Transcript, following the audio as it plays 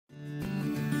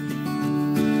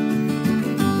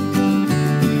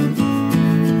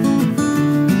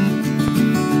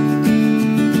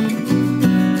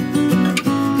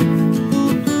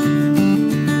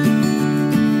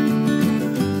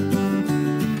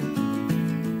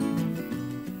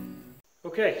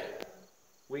Okay,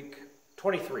 week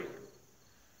 23.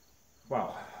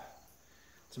 Wow,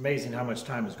 it's amazing how much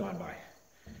time has gone by.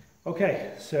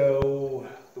 Okay, so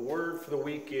the word for the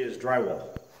week is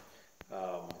drywall.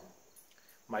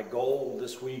 My goal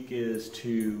this week is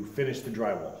to finish the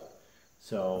drywall.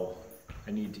 So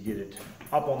I need to get it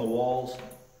up on the walls,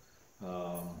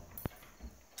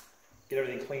 get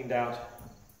everything cleaned out.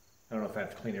 I don't know if I have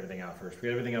to clean everything out first.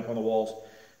 Get everything up on the walls,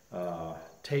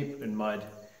 tape and mud.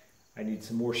 I need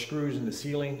some more screws in the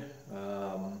ceiling,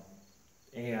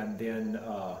 and then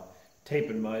tape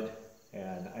and mud,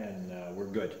 and we're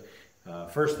good.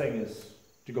 First thing is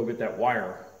to go get that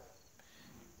wire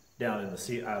down in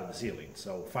out of the ceiling.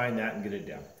 So find that and get it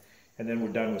down. And then we're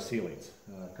done with ceilings.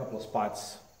 A couple of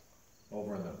spots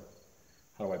over in the,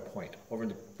 how do I point? Over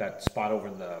in that spot over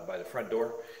in by the front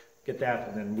door. Get that,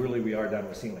 and then really we are done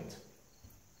with ceilings.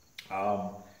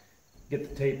 Get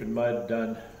the tape and mud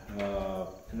done,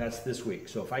 and that's this week.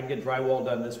 So if I can get drywall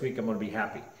done this week, I'm going to be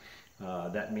happy.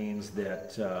 That means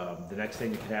that the next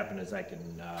thing that can happen is I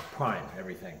can prime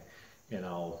everything, and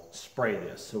I'll spray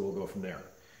this, so we'll go from there.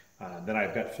 Then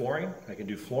I've got flooring. I can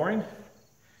do flooring,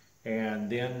 and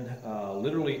then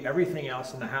literally everything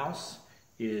else in the house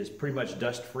is pretty much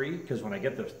dust free, because when I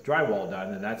get the drywall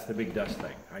done, then that's the big dust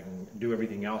thing. I can do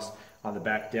everything else on the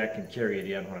back deck and carry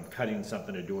it in when I'm cutting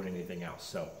something or doing anything else.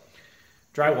 So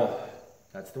drywall,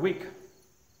 that's the week.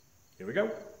 Here we go.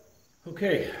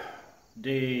 Okay,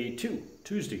 day 2,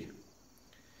 Tuesday.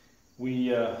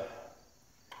 We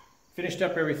finished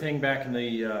up everything back in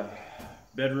the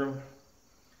bedroom,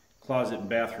 closet, and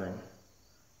bathroom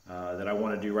that I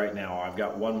want to do right now. I've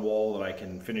got one wall that I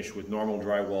can finish with normal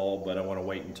drywall, but I want to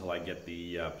wait until I get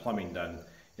the plumbing done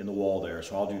in the wall there.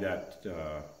 So I'll do that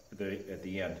at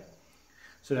the end.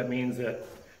 So that means that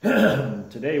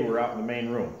today we're out in the main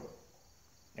room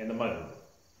and the mudroom.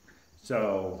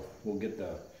 So we'll get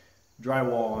the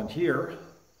drywall on here.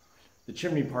 The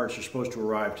chimney parts are supposed to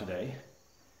arrive today.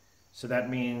 So that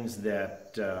means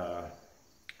that the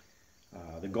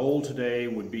goal today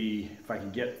would be if I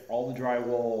can get all the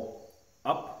drywall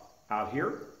up out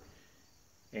here.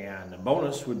 And a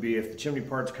bonus would be if the chimney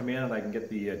parts come in and I can get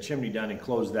the chimney done and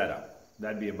close that up.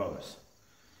 That'd be a bonus.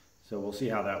 So we'll see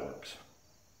how that works.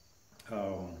 It's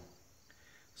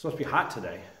supposed to be hot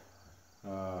today.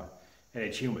 And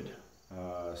it's humid,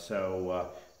 so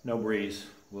no breeze.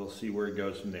 We'll see where it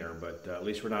goes from there, but at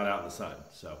least we're not out in the sun.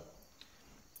 So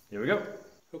here we go.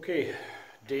 Okay,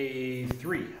 day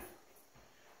 3,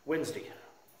 Wednesday.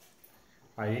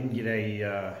 I didn't get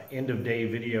a end of day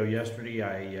video yesterday.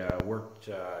 I worked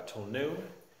till noon,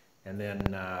 and then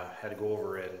had to go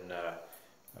over and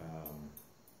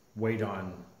wait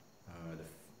on the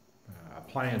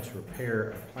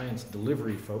appliance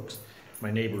delivery folks. My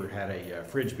neighbor had a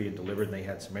fridge being delivered, and they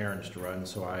had some errands to run,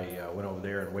 so I went over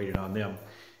there and waited on them.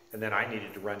 And then I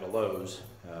needed to run to Lowe's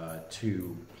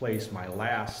to place my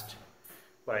last,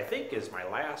 what I think is my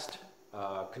last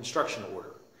construction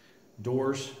order.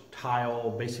 Doors,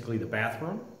 tile, basically the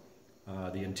bathroom,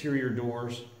 the interior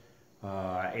doors,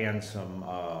 and some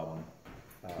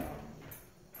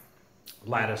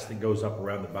lattice that goes up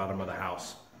around the bottom of the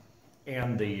house,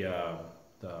 and the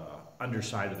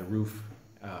underside of the roof,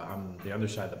 on the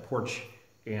underside of the porch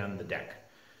and the deck.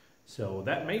 So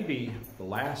that may be the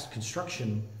last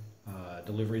construction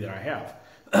delivery that I have.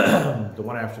 The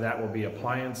one after that will be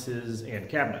appliances and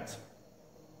cabinets.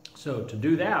 So to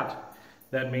do that,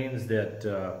 that means that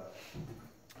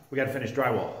we got to finish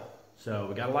drywall. So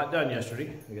we got a lot done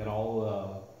yesterday. We got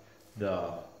all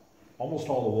almost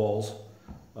all the walls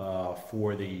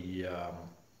for the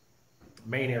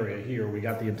main area here. We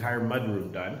got the entire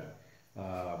mudroom done.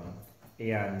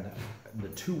 And the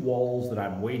 2 walls that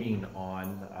I'm waiting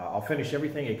on, I'll finish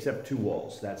everything except 2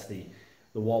 walls. That's the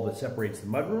wall that separates the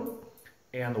mudroom,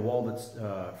 and the wall that's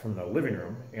from the living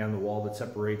room, and the wall that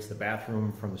separates the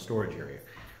bathroom from the storage area.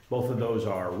 Both of those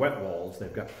are wet walls.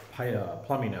 They've got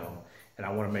plumbing in them, and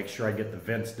I want to make sure I get the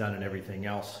vents done and everything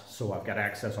else, so I've got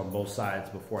access on both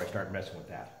sides before I start messing with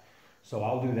that. So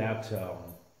I'll do that.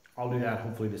 I'll do that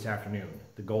hopefully this afternoon.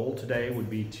 The goal today would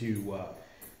be to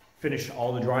finish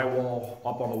all the drywall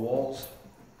up on the walls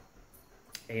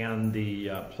and the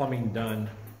plumbing done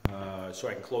so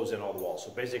I can close in all the walls.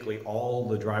 So basically all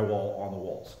the drywall on the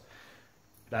walls.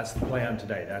 That's the plan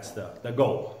today. That's the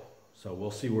goal. So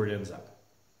we'll see where it ends up.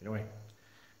 Anyway,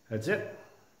 that's it.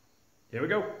 Here we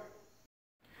go.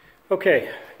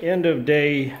 Okay, end of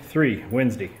day 3,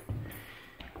 Wednesday.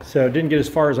 So didn't get as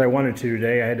far as I wanted to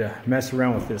today. I had to mess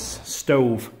around with this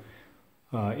stove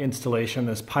installation,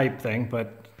 this pipe thing,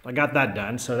 but I got that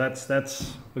done, so that's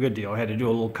a good deal. I had to do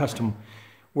a little custom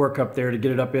work up there to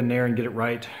get it up in there and get it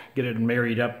right, get it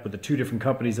married up with the 2 different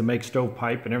companies that make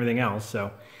stovepipe and everything else.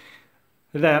 So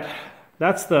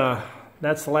that's the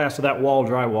last of that wall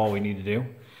drywall we need to do.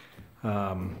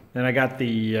 And I got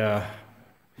the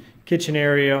kitchen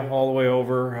area all the way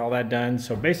over, all that done.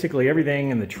 So basically everything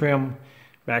in the trim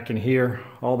back in here,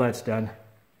 all that's done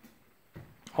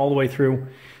all the way through.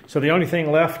 So the only thing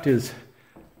left is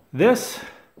this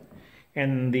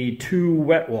and the 2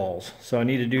 wet walls. So I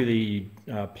need to do the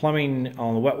plumbing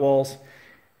on the wet walls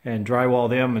and drywall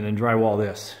them, and then drywall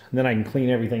this. And then I can clean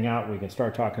everything out. We can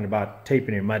start talking about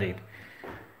taping and mudding.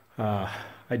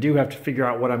 I do have to figure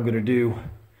out what I'm going to do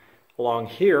along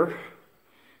here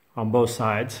on both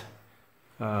sides,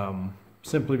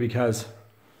 simply because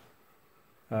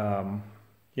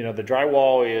you know, the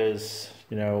drywall is,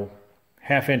 you know,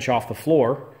 1/2 inch off the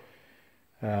floor,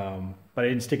 but I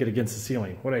didn't stick it against the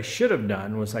ceiling. What I should have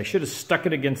done was I should have stuck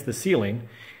it against the ceiling,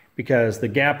 because the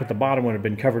gap at the bottom would have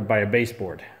been covered by a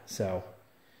baseboard. So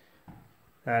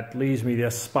that leaves me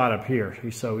this spot up here.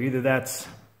 So either that's,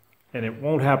 and it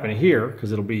won't happen here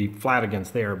because it'll be flat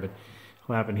against there, but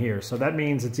it'll happen here. So that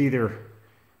means it's either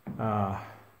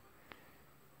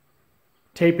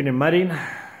taping and mudding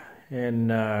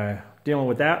and dealing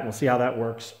with that. We'll see how that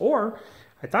works. Or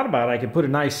I thought about it, I could put a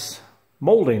nice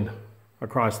molding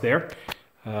across there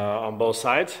on both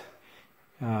sides.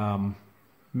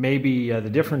 Maybe the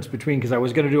difference between, because I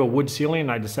was going to do a wood ceiling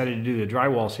and I decided to do the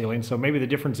drywall ceiling, so maybe the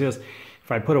difference is if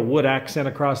I put a wood accent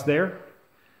across there.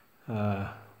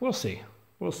 We'll see.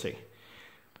 We'll see.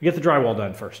 We get the drywall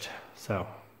done first. So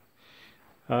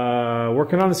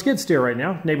working on the skid steer right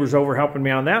now. Neighbor's over helping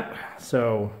me on that.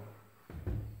 So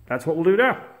that's what we'll do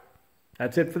now.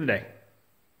 That's it for the day.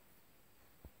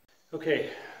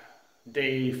 Okay,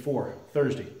 day 4,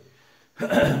 Thursday.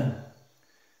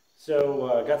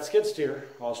 So got the skid steer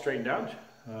all straightened out.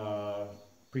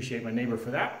 Appreciate my neighbor for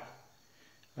that.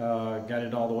 Got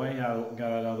it all the way. Got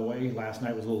it out of the way. Last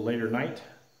night was a little later night.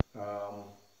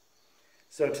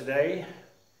 So today,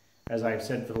 as I've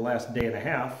said for the last day and a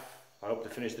half, I hope to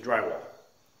finish the drywall.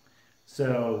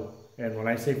 So, and when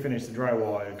I say finish the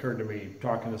drywall, it occurred to me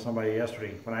talking to somebody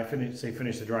yesterday, when I say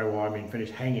finish the drywall, I mean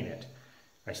finish hanging it.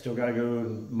 I still got to go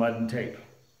mud and tape.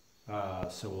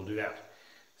 So we'll do that.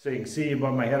 So you can see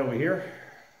above my head over here,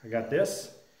 I got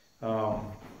this. I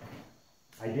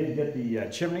did get the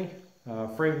chimney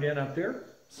framed in up there,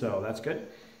 so that's good.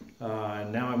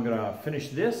 And now I'm going to finish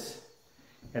this.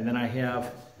 And then I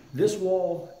have this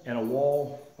wall and a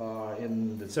wall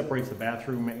that separates the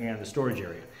bathroom and the storage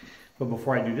area. But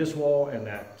before I do this wall and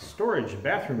that storage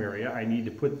bathroom area, I need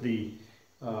to put the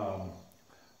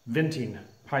venting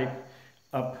pipe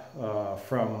up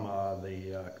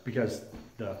because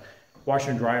the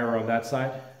washer and dryer are on that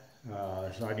side.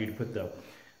 So I need to put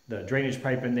the drainage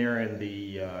pipe in there and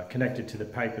connected to the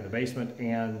pipe in the basement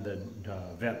and the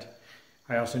vent.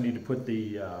 I also need to put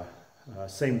the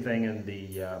same thing in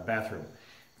the bathroom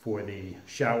for the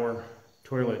shower,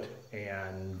 toilet,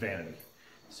 and vanity.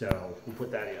 So we'll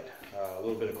put that in. A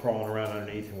little bit of crawling around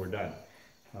underneath and we're done.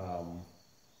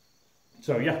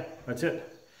 So yeah, that's it.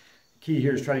 Key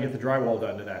here is try to get the drywall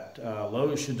done to that.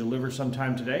 Lowe's should deliver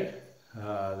sometime today.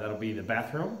 That'll be the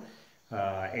bathroom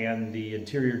and the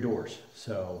interior doors.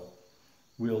 So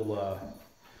we'll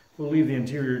leave the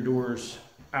interior doors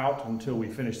out until we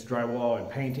finish the drywall and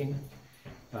painting.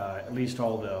 At least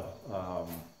all the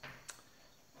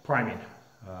priming,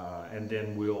 and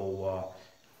then we'll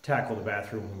tackle the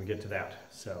bathroom when we get to that.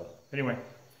 So anyway,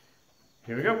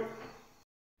 here we go.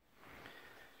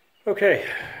 Okay,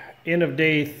 end of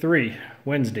day 3,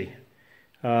 Wednesday.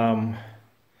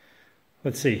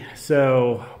 Let's see,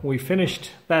 so we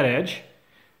finished that edge.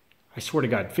 I swear to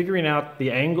God, figuring out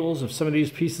the angles of some of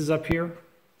these pieces up here,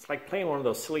 it's like playing one of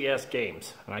those silly ass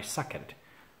games, and I suck at it.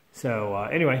 So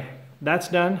anyway, that's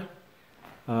done.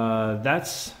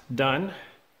 That's done.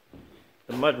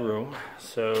 The mud room.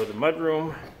 So the mud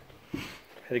room,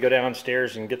 had to go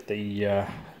downstairs and get the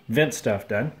vent stuff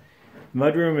done. The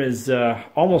mud room is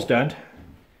almost done.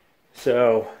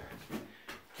 So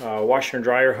washer and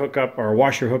dryer hookup, or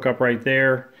washer hookup right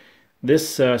there.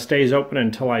 This stays open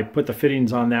until I put the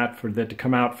fittings on that for that to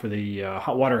come out for the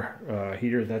hot water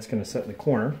heater that's going to sit in the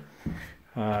corner.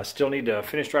 Still need to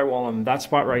finish drywall on that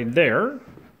spot right there.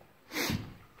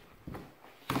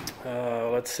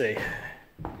 Let's see.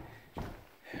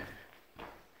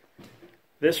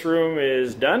 This room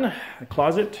is done. The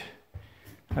closet,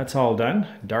 that's all done.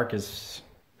 Dark as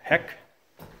heck.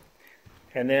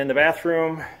 And then the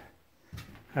bathroom,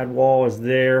 that wall is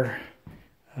there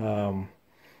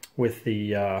with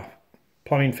the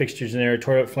plumbing fixtures in there,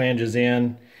 toilet flanges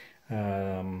in.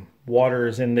 water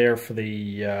is in there for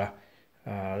the,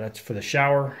 that's for the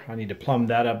shower. I need to plumb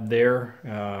that up there.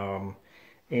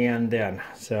 And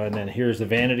then here's the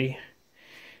vanity.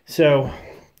 So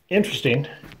interesting,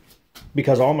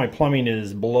 because all my plumbing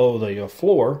is below the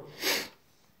floor.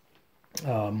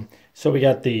 So we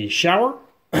got the shower,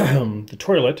 the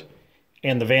toilet,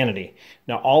 and the vanity.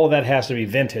 Now all of that has to be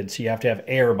vented, so you have to have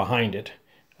air behind it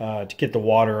to get the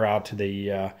water out to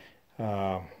the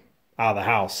out of the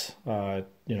house,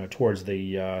 you know, towards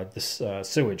the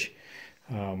sewage.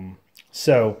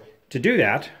 So to do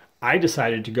that, I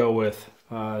decided to go with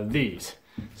these.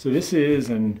 So this is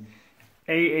an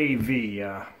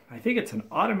AAV. I think it's an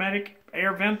automatic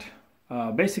air vent.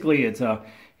 Basically, it's a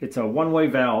one-way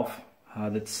valve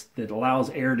that allows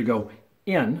air to go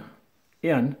in,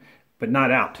 but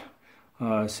not out.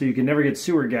 So you can never get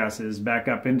sewer gases back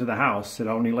up into the house. It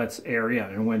only lets air in.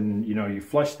 And when you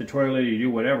flush the toilet, you do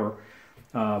whatever.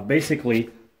 Basically,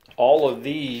 all of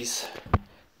these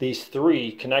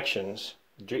three connections,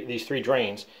 these three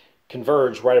drains,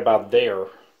 converge right about there,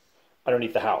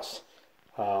 underneath the house.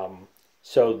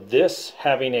 So this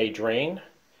having a drain,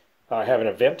 having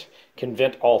a vent, can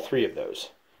vent all three of those.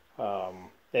 And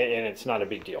it's not a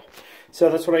big deal. So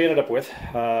that's what I ended up with.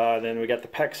 Then we got the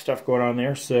PEX stuff going on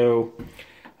there. So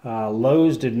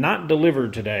Lowe's did not deliver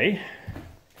today.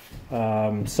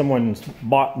 Someone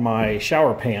bought my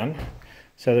shower pan.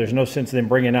 So there's no sense in them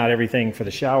bringing out everything for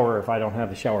the shower if I don't have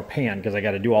the shower pan, because I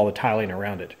got to do all the tiling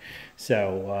around it.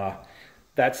 So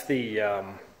that's the,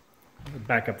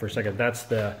 back up for a second, that's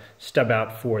the stub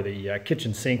out for the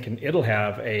kitchen sink, and it'll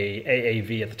have a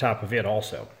AAV at the top of it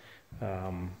also.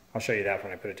 I'll show you that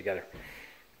when I put it together.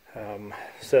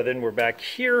 So then we're back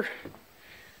here.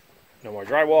 No more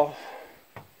drywall.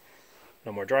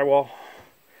 No more drywall.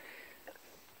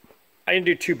 I didn't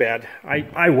do too bad.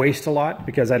 I waste a lot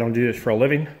because I don't do this for a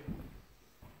living.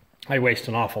 I waste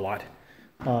an awful lot.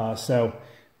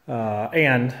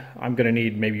 And I'm going to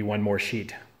need maybe one more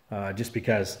sheet just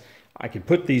because I could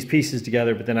put these pieces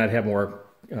together, but then I'd have more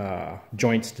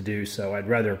joints to do, so I'd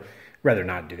rather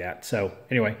not do that. So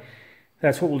anyway,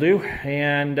 that's what we'll do,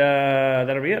 and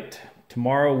that'll be it.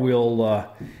 Tomorrow we'll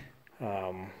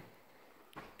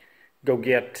go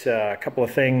get a couple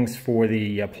of things for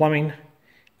the plumbing,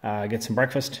 get some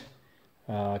breakfast,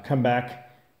 come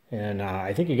back, and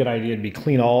I think a good idea would be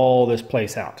clean all this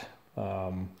place out.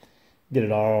 Get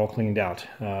it all cleaned out.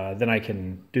 Then I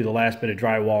can do the last bit of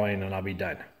drywalling and I'll be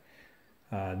done.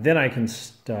 Then I can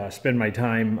spend my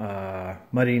time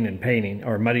mudding and painting,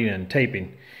 or mudding and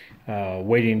taping,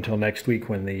 waiting until next week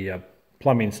when the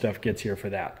plumbing stuff gets here for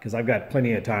that, because I've got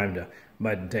plenty of time to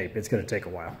mud and tape. It's going to take a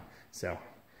while. So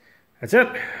that's it.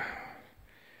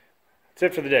 That's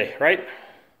it for the day, right?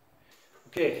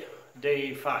 Okay,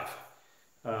 day 5,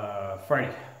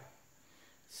 Friday.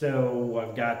 So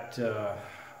I've got a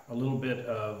little bit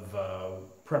of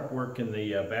prep work in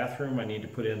the bathroom. I need to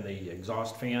put in the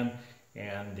exhaust fan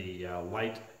and the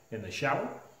light in the shower.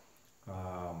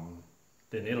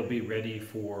 Then it'll be ready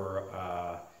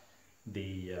for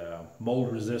the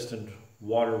mold-resistant,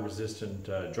 water-resistant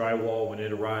drywall when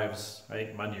it arrives, I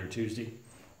think Monday or Tuesday.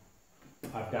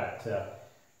 I've got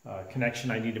a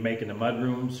connection I need to make in the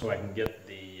mudroom so I can get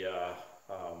the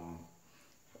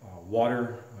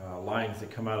water lines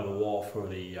that come out of the wall for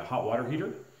the hot water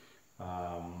heater.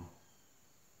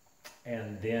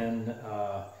 And then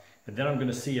I'm going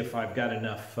to see if I've got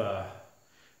enough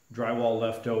drywall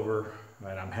left over,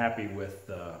 and I'm happy with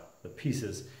the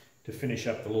pieces to finish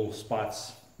up the little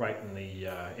spots right in the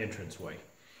entranceway.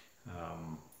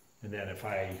 And then if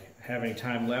I have any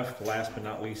time left, last but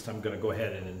not least, I'm going to go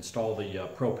ahead and install the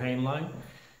propane line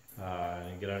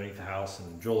and get underneath the house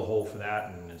and drill a hole for that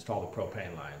and install the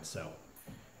propane line. So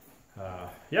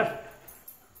yeah,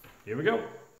 here we go.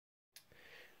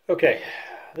 Okay,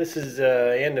 this is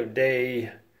end of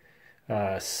day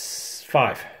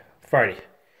 5, Friday.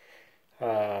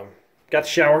 Got the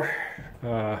shower,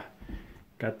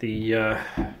 got the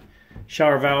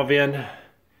shower valve in,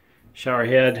 shower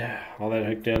head, all that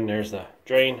hooked in. There's the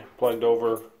drain plugged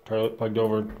over, toilet plugged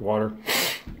over, water.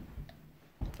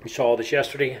 We saw all this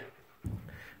yesterday.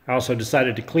 I also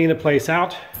decided to clean the place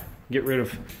out, get rid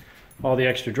of all the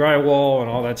extra drywall and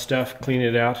all that stuff, clean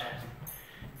it out.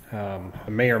 I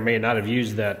may or may not have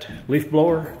used that leaf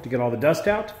blower to get all the dust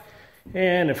out.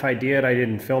 And if I did, I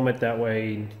didn't film it that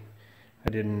way. I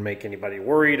didn't make anybody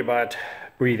worried about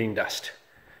breathing dust.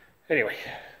 Anyway,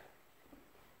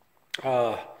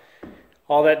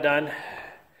 all that done.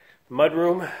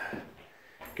 Mudroom,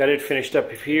 got it finished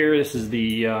up here. This is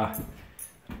the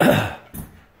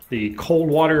the cold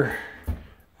water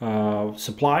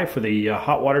supply for the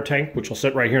hot water tank, which will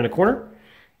sit right here in the corner.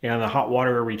 and the hot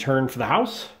water return for the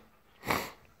house.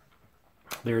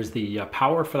 There's the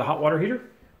power for the hot water heater.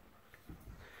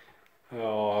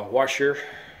 Washer,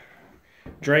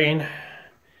 drain,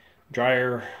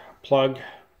 dryer, plug.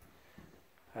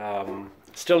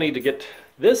 Still need to get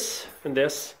this and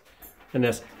this and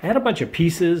this. I had a bunch of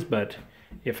pieces, but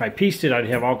if I pieced it, I'd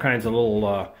have all kinds of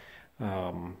little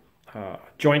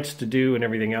joints to do and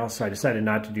everything else. So I decided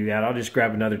not to do that. I'll just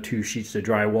grab another 2 sheets of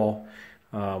drywall.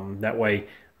 That way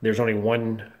there's only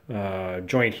one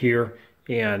joint here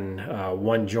and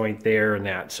one joint there and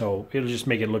that. So it'll just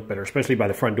make it look better, especially by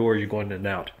the front door you're going in and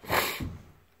out.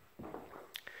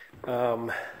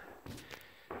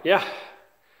 Yeah,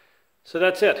 so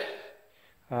that's it.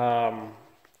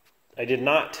 I did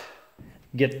not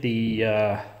get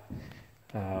the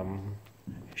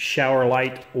shower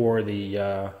light or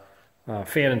the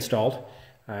fan installed.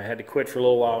 I had to quit for a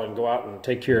little while and go out and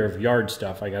take care of yard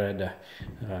stuff. I got to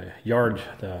yard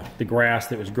the grass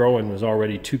that was growing was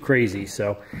already too crazy,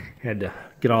 so I had to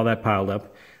get all that piled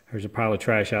up. There's a pile of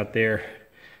trash out there,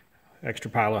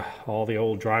 extra pile of all the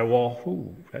old drywall.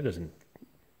 Ooh, that doesn't.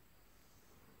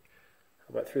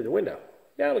 How about through the window?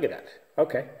 Yeah, look at that.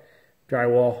 Okay,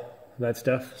 drywall, that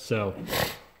stuff. So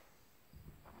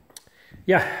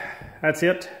yeah, that's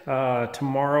it.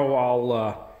 Tomorrow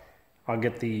I'll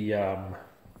get the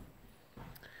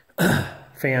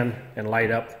fan and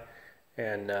light up,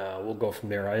 and we'll go from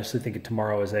there. I actually think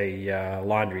tomorrow is a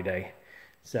laundry day.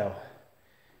 So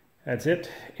that's it.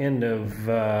 End of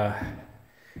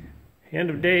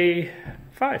day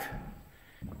 5.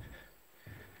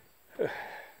 This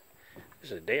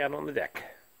is a day out on the deck.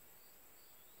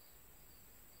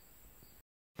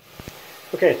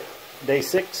 Okay, day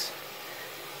 6.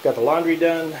 Got the laundry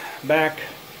done, back.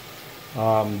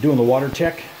 Doing the water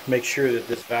check, make sure that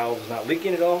this valve is not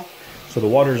leaking at all. So the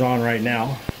water's on right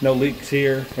now. No leaks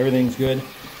here, everything's good.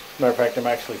 Matter of fact, I'm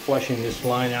actually flushing this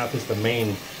line out. This is the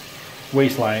main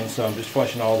waste line, so I'm just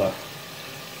flushing all the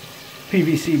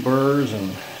PVC burrs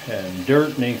and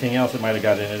dirt and anything else that might have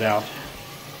got in it out.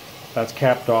 That's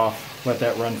capped off. Let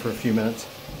that run for a few minutes.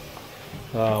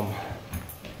 And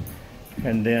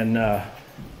then I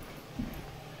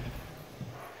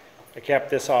capped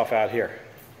this off out here.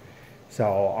 So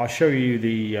I'll show you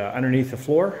the underneath the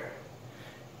floor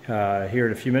here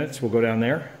in a few minutes. We'll go down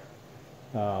there.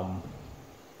 And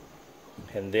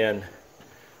then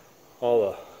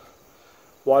all the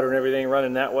water and everything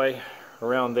running that way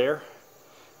around there.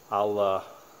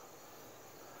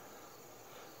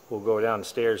 We'll go down the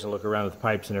stairs and look around at the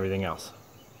pipes and everything else.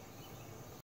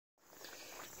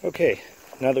 Okay,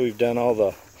 now that we've done all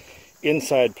the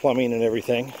inside plumbing and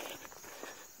everything,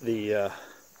 the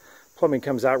plumbing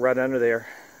comes out right under there,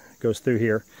 goes through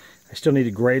here. I still need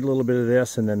to grade a little bit of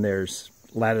this, and then there's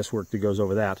lattice work that goes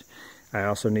over that. I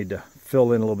also need to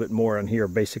fill in a little bit more on here.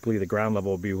 Basically the ground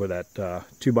level will be where that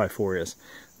 2x4 is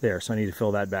there, so I need to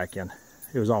fill that back in.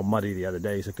 It was all muddy the other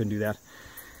day, so I couldn't do that.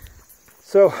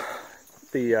 So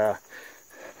the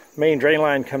main drain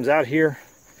line comes out here,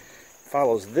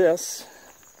 follows this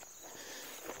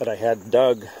that I had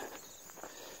dug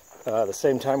the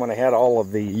same time when I had all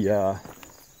of the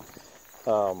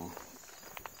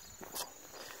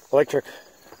electric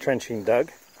trenching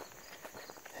dug,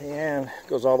 and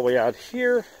goes all the way out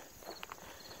here,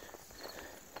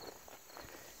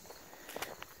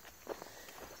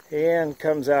 and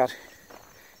comes out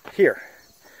here.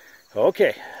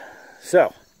 Okay,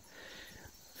 so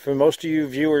for most of you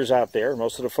viewers out there,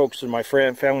 most of the folks in my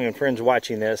family and friends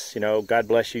watching this, you know, God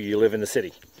bless you, you live in the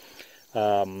city.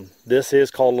 This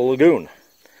is called a lagoon.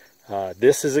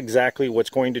 This is exactly what's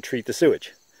going to treat the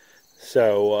sewage.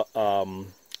 So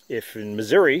if in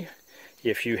Missouri,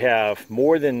 if you have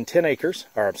more than 10 acres,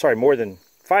 or I'm sorry, more than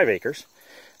 5 acres,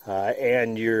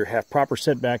 and you have proper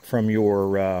setback from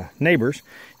your neighbors,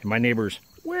 and my neighbor's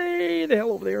way the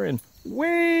hell over there and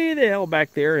way the hell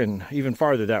back there and even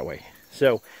farther that way.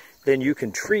 So then you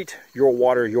can treat your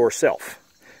water yourself.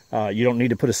 You don't need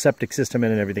to put a septic system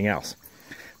in and everything else.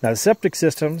 Now the septic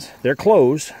systems, they're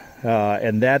closed,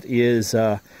 and that is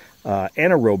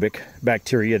anaerobic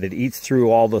bacteria that eats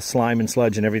through all the slime and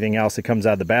sludge and everything else that comes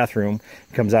out of the bathroom,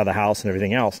 comes out of the house and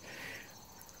everything else.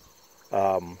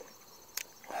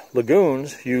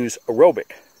 Lagoons use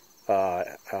aerobic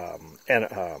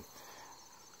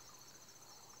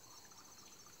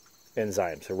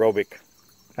enzymes. Aerobic,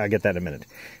 I'll get that in a minute.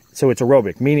 So it's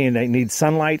aerobic, meaning they need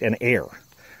sunlight and air.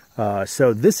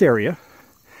 So this area,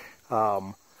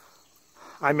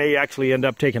 I may actually end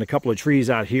up taking a couple of trees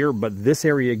out here, but this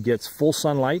area gets full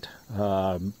sunlight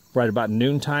right about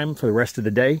noontime for the rest of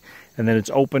the day, and then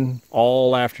it's open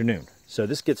all afternoon. So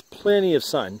this gets plenty of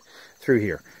sun through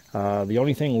here. The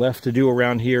only thing left to do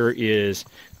around here is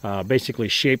basically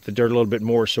shape the dirt a little bit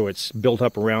more so it's built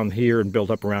up around here and built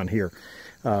up around here.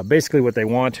 Basically what they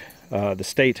want, the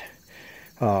state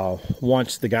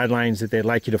wants the guidelines that they'd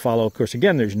like you to follow. Of course,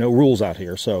 again, there's no rules out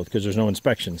here, so because there's no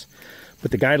inspections. But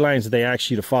the guidelines that they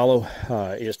ask you to follow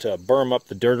is to berm up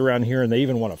the dirt around here, and they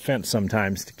even want a fence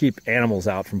sometimes to keep animals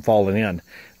out from falling in.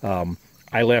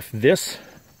 I left this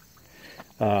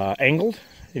angled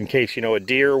in case, a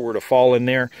deer were to fall in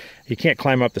there. He can't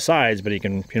climb up the sides, but he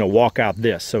can, walk out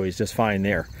this, so he's just fine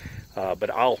there. But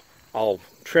I'll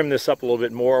trim this up a little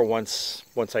bit more once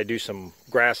I do some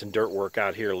grass and dirt work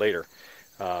out here later.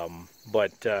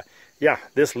 Yeah,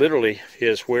 this literally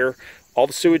is where all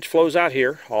the sewage flows out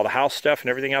here, all the house stuff and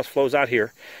everything else flows out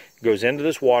here, goes into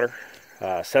this water,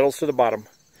 settles to the bottom.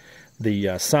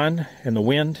 The sun and the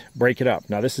wind break it up.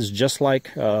 Now this is just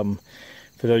like,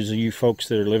 for those of you folks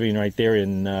that are living right there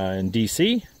in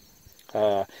DC,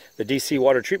 the DC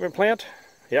water treatment plant,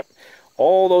 yep.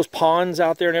 All those ponds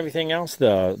out there and everything else,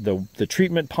 the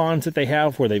treatment ponds that they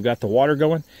have where they've got the water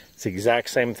going, it's the exact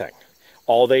same thing.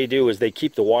 All they do is they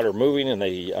keep the water moving and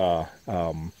they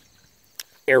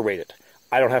aerate it.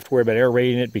 I don't have to worry about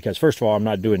aerating it because, first of all, I'm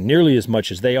not doing nearly as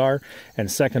much as they are,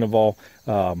 and second of all,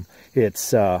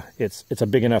 it's a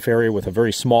big enough area with a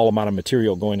very small amount of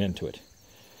material going into it.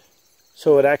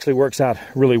 So it actually works out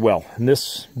really well. And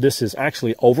this is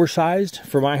actually oversized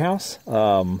for my house.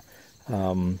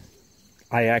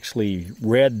 I actually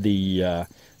read the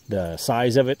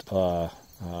size of it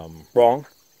wrong,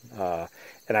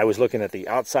 and I was looking at the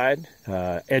outside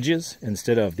edges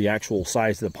instead of the actual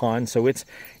size of the pond. So it's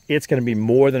going to be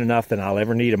more than enough than I'll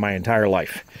ever need in my entire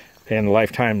life, and the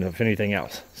lifetime of anything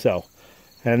else. So,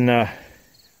 and up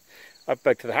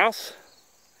back to the house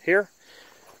here,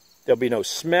 there'll be no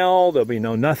smell, there'll be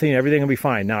no nothing, everything will be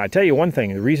fine. Now, I tell you one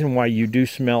thing, the reason why you do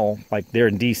smell, like there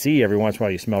in DC, every once in a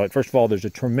while you smell it, first of all, there's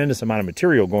a tremendous amount of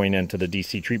material going into the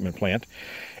DC treatment plant,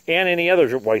 and any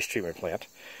other waste treatment plant.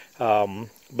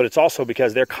 But it's also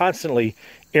because they're constantly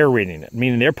aerating it,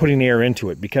 meaning they're putting air into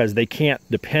it because they can't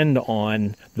depend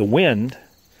on the wind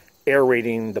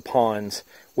aerating the ponds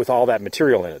with all that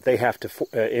material in it. They have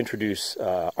to introduce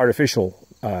artificial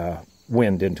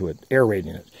wind into it,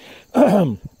 aerating it.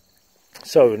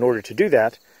 So in order to do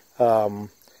that,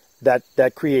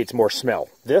 that creates more smell.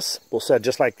 This will set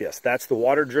just like this. That's the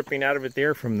water dripping out of it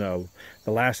there from the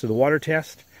last of the water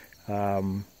test.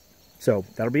 So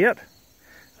that'll be it.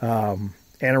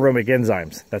 Anaerobic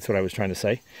enzymes, that's what I was trying to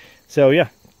say. So yeah,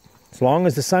 as long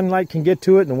as the sunlight can get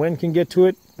to it and the wind can get to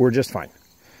it, we're just fine.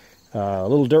 A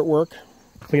little dirt work,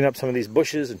 clean up some of these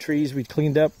bushes and trees we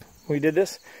cleaned up when we did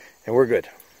this, and we're good.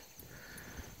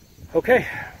 Okay,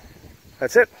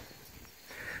 that's it.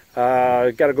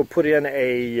 Got to go put in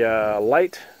a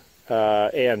light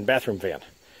and bathroom fan.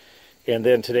 And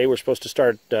then today we're supposed to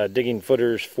start digging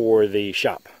footers for the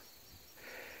shop.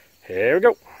 Here we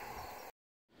go.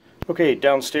 Okay,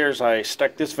 downstairs I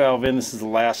stuck this valve in. This is the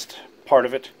last part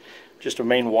of it. Just a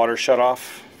main water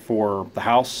shutoff for the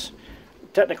house.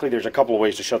 Technically there's a couple of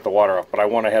ways to shut the water off, but I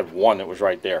want to have one that was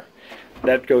right there.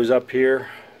 That goes up here,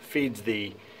 feeds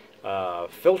the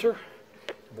filter.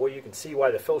 Boy, you can see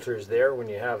why the filter is there when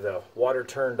you have the water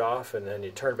turned off and then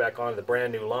you turn back on the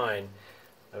brand new line.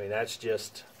 I mean, that's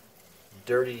just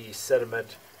dirty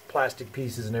sediment, plastic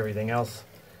pieces and everything else.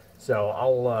 So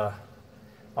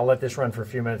I'll let this run for a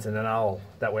few minutes, and then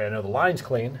that way I know the line's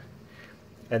clean.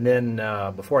 And then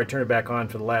before I turn it back on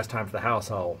for the last time for the house,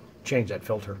 I'll change that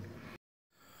filter.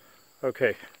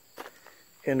 Okay,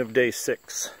 end of day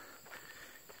 6,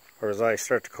 or as I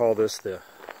start to call this, the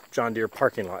John Deere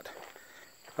parking lot.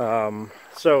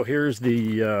 So here's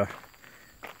the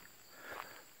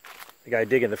guy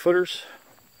digging the footers.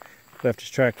 Left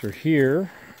his tractor here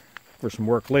for some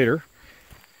work later.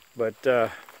 But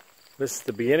this is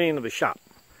the beginning of the shop.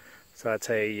 So that's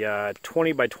a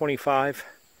 20 by 25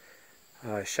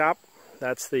 shop.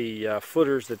 That's the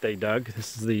footers that they dug.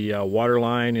 This is the water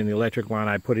line and the electric line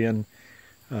I put in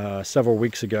several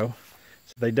weeks ago.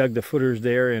 So they dug the footers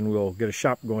there, and we'll get a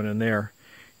shop going in there.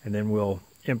 And then we'll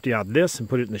empty out this and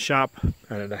put it in the shop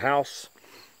and in the house.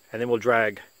 And then we'll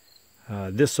drag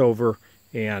this over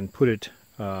and put it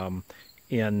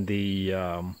in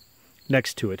the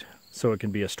next to it so it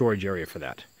can be a storage area for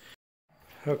that.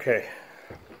 Okay.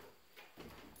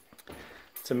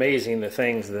 It's amazing the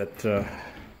things that, the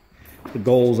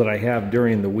goals that I have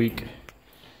during the week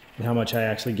and how much I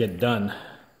actually get done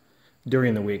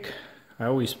during the week. I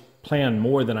always plan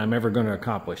more than I'm ever going to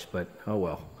accomplish, but oh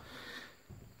well.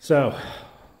 So,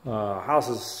 house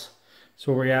is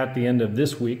where we're at the end of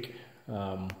this week.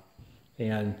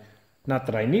 And not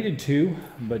that I needed to,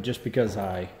 but just because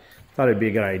I thought it'd be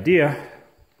a good idea.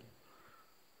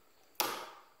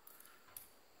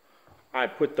 I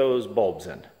put those bulbs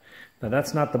in. Now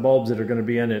that's not the bulbs that are going to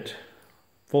be in it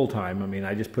full time. I mean,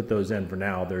 I just put those in for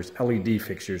now. There's LED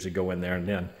fixtures that go in there and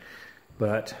then.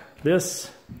 But this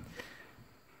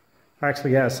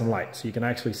actually has some light, so you can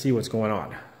actually see what's going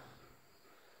on.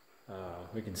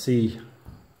 We can see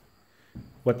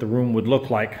what the room would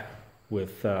look like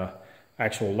with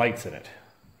actual lights in it.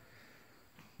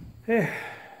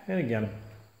 And again,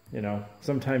 you know,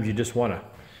 sometimes you just want to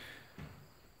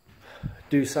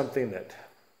do something that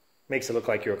makes it look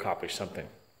like you accomplished something.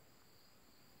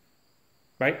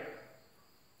 Right?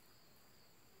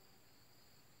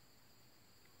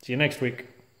 See you next week.